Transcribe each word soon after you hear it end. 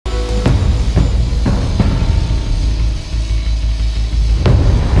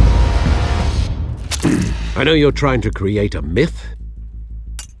I know you're trying to create a myth,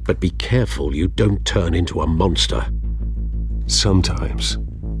 but be careful you don't turn into a monster. Sometimes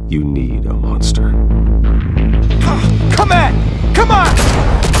you need a monster. Come on! Come on!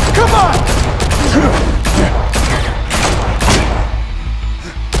 Come on!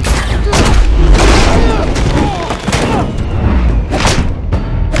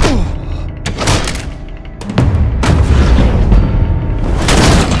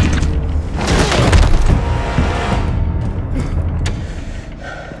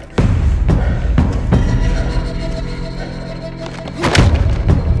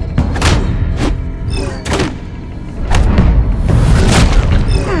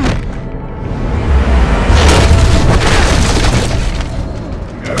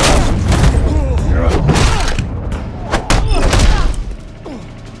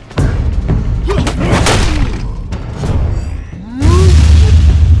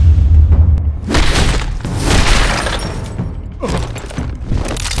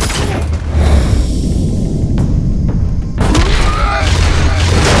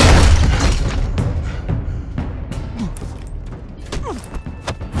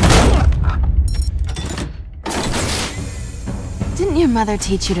 Didn't your mother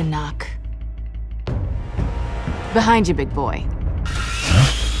teach you to knock? Behind you, big boy.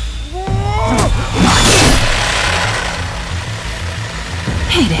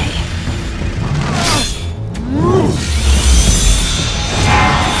 Heyday.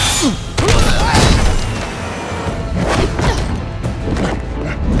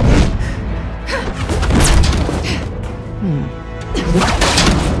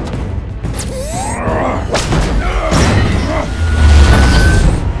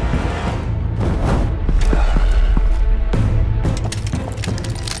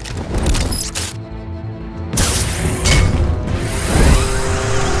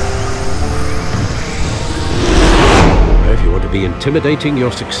 Be intimidating, you're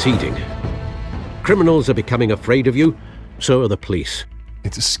succeeding. Criminals are becoming afraid of you, so are the police.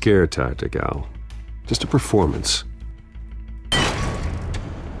 It's a scare tactic, Al. Just a performance.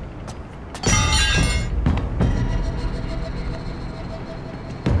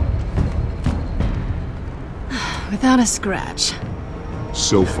 Without a scratch.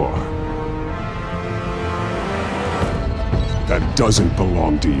 So far. That doesn't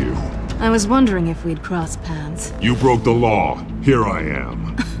belong to you. I was wondering if we'd cross paths. You broke the law. Here I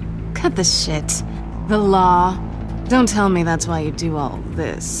am. Cut the shit. The law. Don't tell me that's why you do all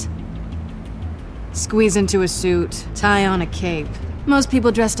this. Squeeze into a suit, tie on a cape. Most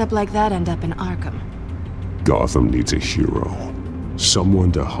people dressed up like that end up in Arkham. Gotham needs a hero.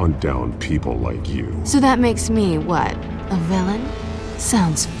 Someone to hunt down people like you. So that makes me, what, a villain?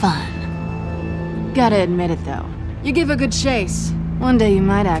 Sounds fun. Gotta admit it, though. You give a good chase. One day you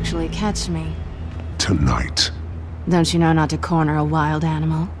might actually catch me. Tonight. Don't you know not to corner a wild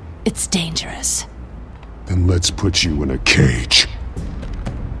animal? It's dangerous. Then let's put you in a cage.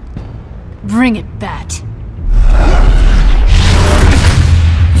 Bring it, Bat.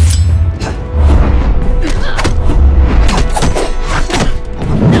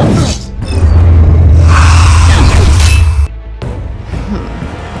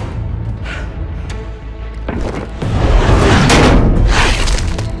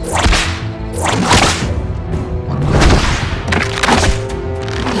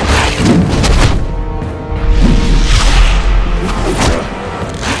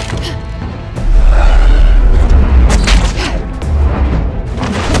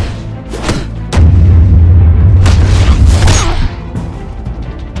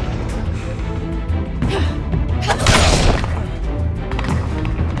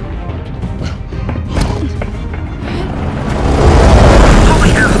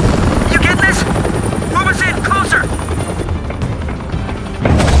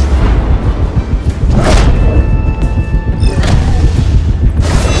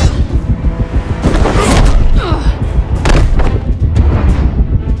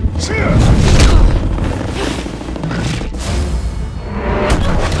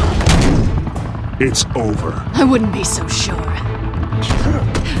 It's over. I wouldn't be so sure.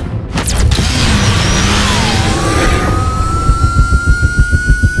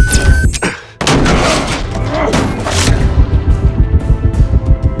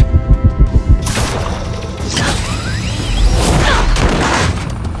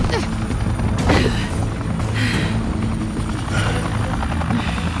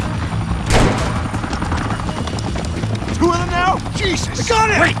 Two of them now? Jesus! I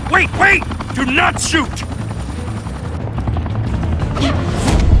got it! Wait! Do not shoot!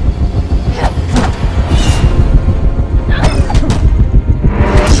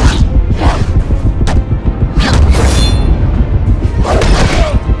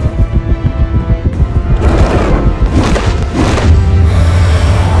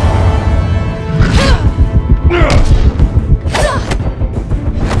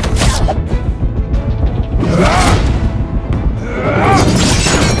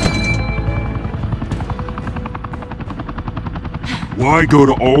 Why go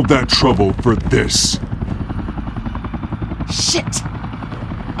to all that trouble for this? Shit!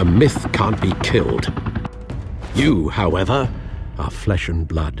 A myth can't be killed. You, however, are flesh and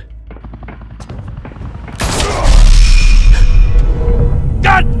blood.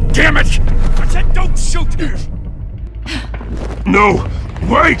 God damn it! I said don't shoot! No!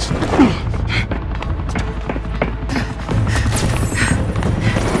 Wait!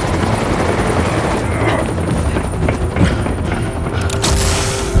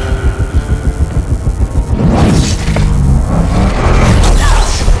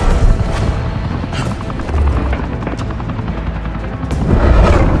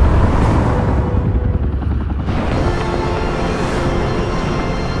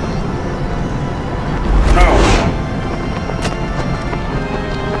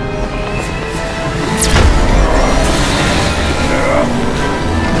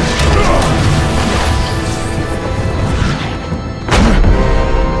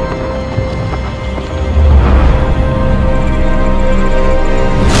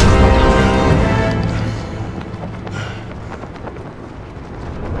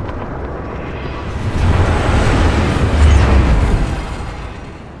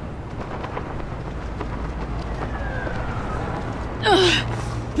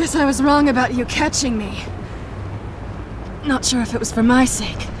 Guess I was wrong about you catching me. Not sure if it was for my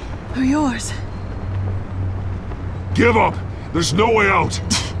sake, or yours. Give up! There's no way out!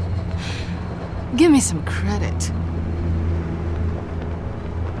 Give me some credit.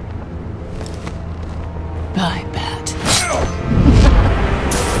 Bye, Bat.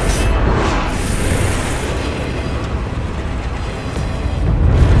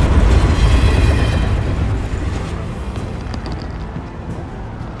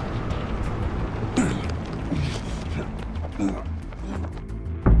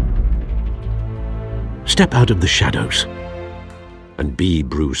 Step out of the shadows and be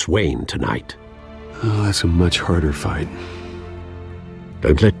Bruce Wayne tonight. Oh, that's a much harder fight.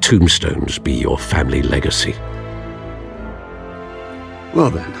 Don't let tombstones be your family legacy.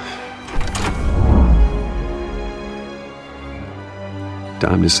 Well then.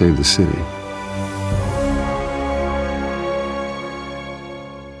 Time to save the city.